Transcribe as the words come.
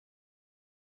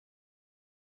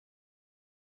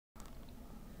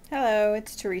Hello,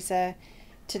 it's Teresa.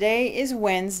 Today is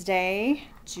Wednesday,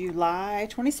 July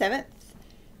 27th,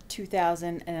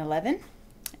 2011,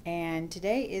 and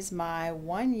today is my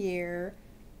 1 year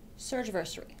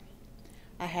surgiversary.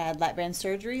 I had lap band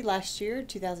surgery last year,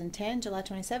 2010, July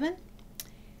 27,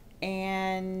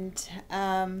 and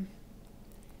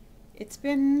it's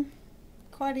been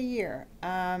quite a year. If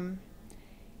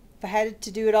I had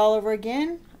to do it all over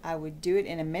again, I would do it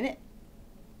in a minute.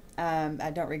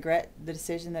 I don't regret the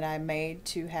decision that I made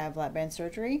to have lap band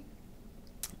surgery.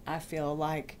 I feel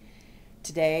like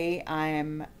today I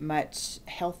am much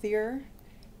healthier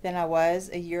than I was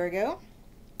a year ago.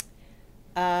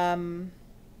 I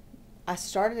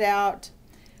started out,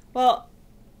 well,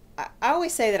 I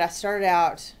always say that I started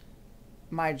out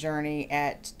my journey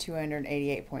at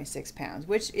 288.6 pounds,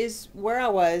 which is where I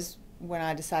was when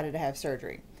I decided to have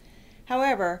surgery.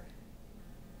 However,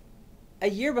 a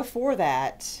year before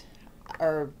that,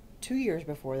 or 2 years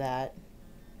before that,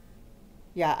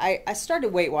 yeah, I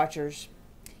started Weight Watchers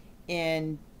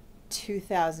in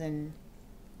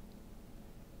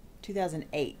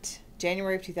 2008,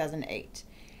 January of 2008.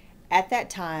 At that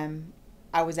time,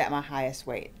 I was at my highest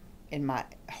weight in my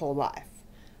whole life.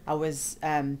 I was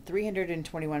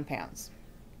 321 pounds.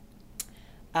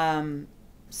 Okay,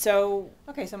 so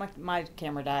my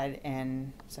camera died,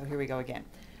 and so here we go again.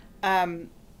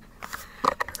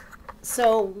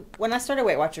 So when I started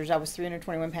Weight Watchers, I was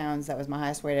 321 pounds. That was my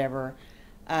highest weight ever.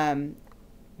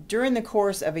 During the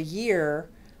course of a year,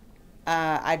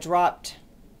 I dropped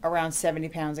around 70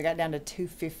 pounds. I got down to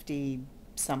 250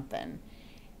 something.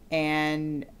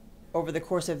 And over the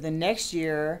course of the next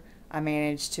year, I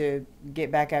managed to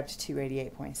get back up to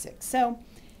 288.6. So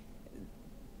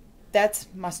that's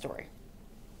my story.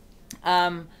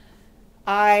 Let's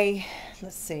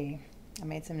see, I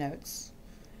made some notes.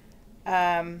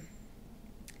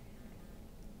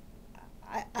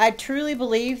 I truly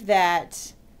believe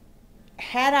that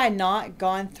had I not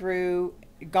gone to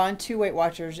Weight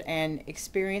Watchers and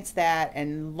experienced that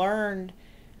and learned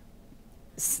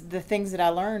the things that I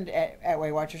learned at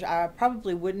Weight Watchers, I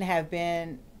probably wouldn't have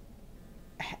been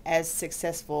as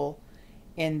successful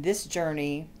in this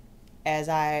journey as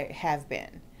I have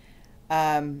been.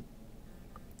 I'm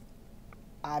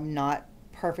not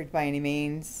perfect by any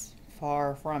means,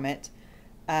 far from it.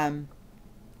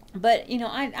 But, you know,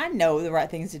 I know the right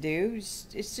things to do.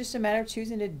 It's just a matter of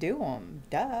choosing to do them.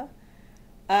 Duh.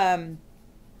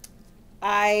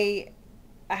 I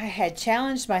had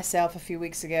challenged myself a few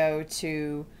weeks ago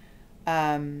to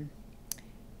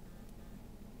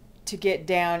get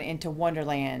down into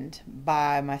Wonderland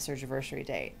by my surgiversary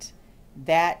date.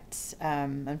 That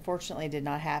unfortunately did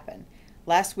not happen.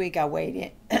 Last week I weighed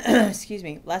in. Excuse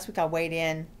me. Last week I weighed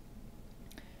in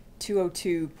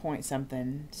 202 point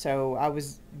something. So I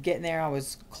was getting there. I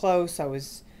was close. I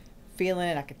was feeling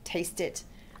it. I could taste it.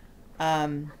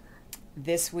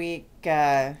 This week,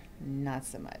 not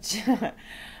so much.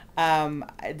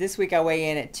 This week I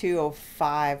weigh in at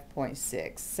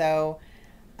 205.6. So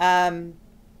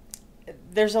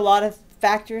there's a lot of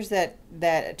factors that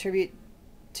attribute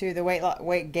to the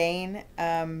weight gain.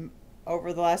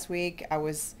 Over the last week, I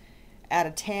was out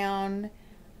of town,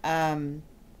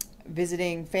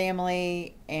 visiting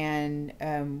family, and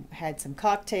had some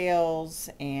cocktails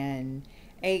and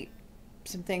ate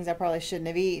some things I probably shouldn't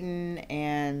have eaten,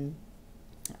 and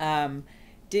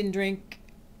didn't drink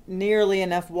nearly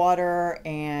enough water,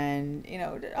 and you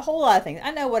know, a whole lot of things.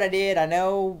 I know what I did. I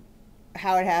know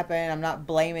how it happened. I'm not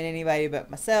blaming anybody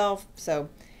but myself. So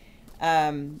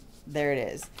there it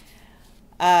is.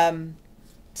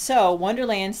 So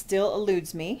Wonderland still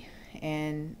eludes me,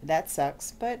 and that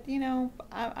sucks. But you know,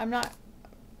 I'm not.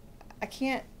 I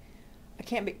can't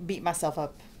beat myself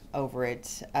up over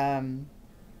it. It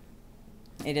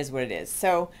is what it is.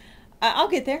 So I'll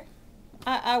get there.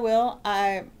 I will.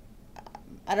 I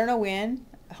don't know when.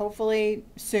 Hopefully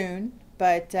soon.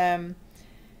 But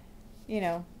you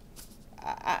know,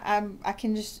 I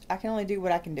can only do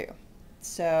what I can do.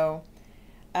 So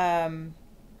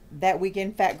that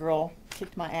weekend, Fat Girl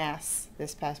kicked my ass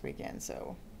this past weekend.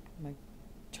 So I'm gonna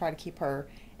try to keep her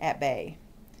at bay.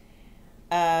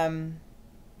 I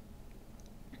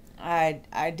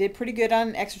did pretty good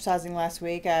on exercising last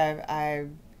week. Did I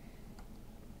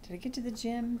get to the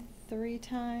gym 3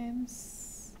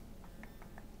 times?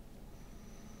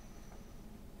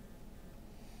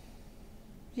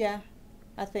 Yeah,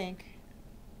 I think.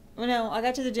 Well, no, I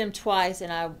got to the gym twice,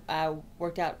 and I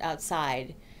worked out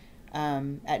outside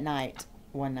at night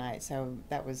one night, so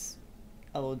that was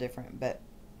a little different. But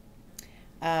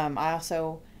I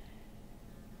also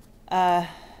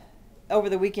over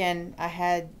the weekend I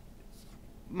had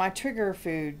my trigger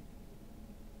food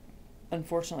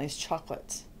unfortunately, is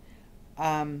chocolate.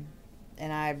 And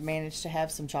I managed to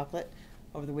have some chocolate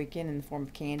over the weekend in the form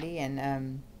of candy.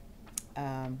 And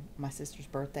my sister's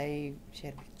birthday, she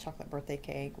had a chocolate birthday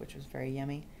cake, which was very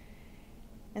yummy.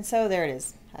 And so there it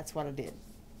is. That's what I did.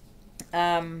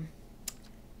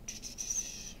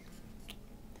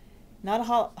 Not a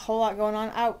whole lot going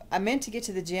on. I meant to get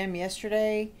to the gym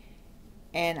yesterday,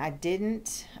 and I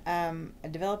didn't. I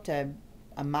developed a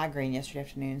migraine yesterday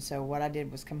afternoon, so what I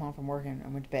did was come home from work and I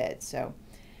went to bed. So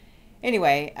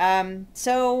anyway,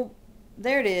 so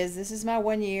there it is. This is my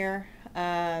 1 year.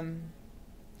 I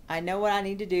know what I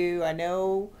need to do. I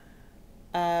know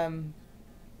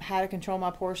how to control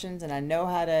my portions, and I know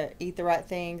how to eat the right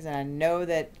things, and I know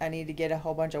that I need to get a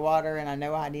whole bunch of water, and I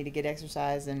know I need to get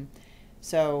exercise. And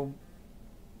so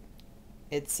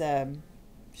it's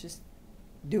just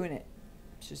doing it.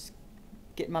 It's just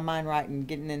getting my mind right and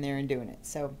getting in there and doing it.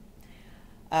 So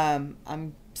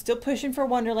I'm still pushing for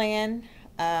Wonderland.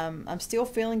 I'm still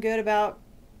feeling good about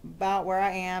where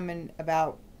I am and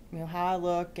about, you know, how I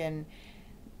look, and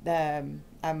I'm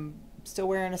still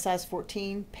wearing a size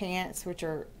 14 pants, which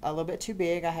are a little bit too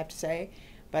big, I have to say,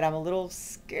 but I'm a little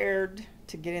scared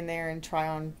to get in there and try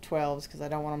on 12s because I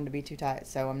don't want them to be too tight.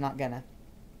 So I'm not gonna.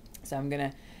 So I'm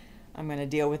gonna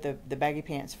deal with the baggy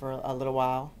pants for a little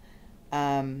while.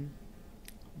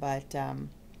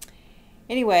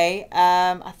 Anyway,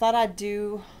 I thought I'd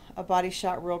do a body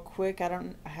shot real quick. I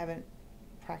haven't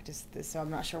practiced this, so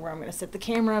I'm not sure where I'm going to set the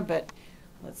camera, but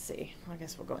let's see. I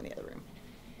guess we'll go in the other room.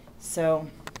 So,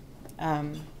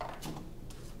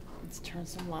 let's turn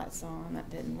some lights on. That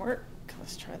didn't work.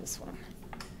 Let's try this one.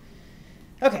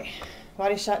 Okay,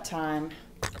 body shot time.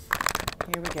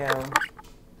 Here we go.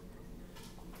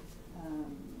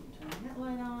 Turning that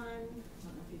light on. I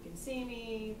don't know if you can see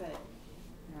me, but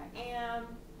here I am.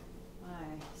 My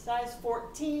size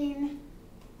 14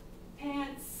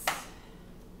 pants.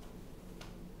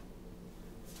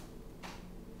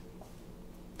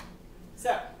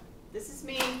 So, this is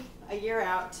me a year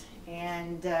out,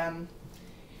 and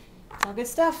it's all good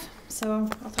stuff. So,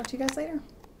 I'll talk to you guys later.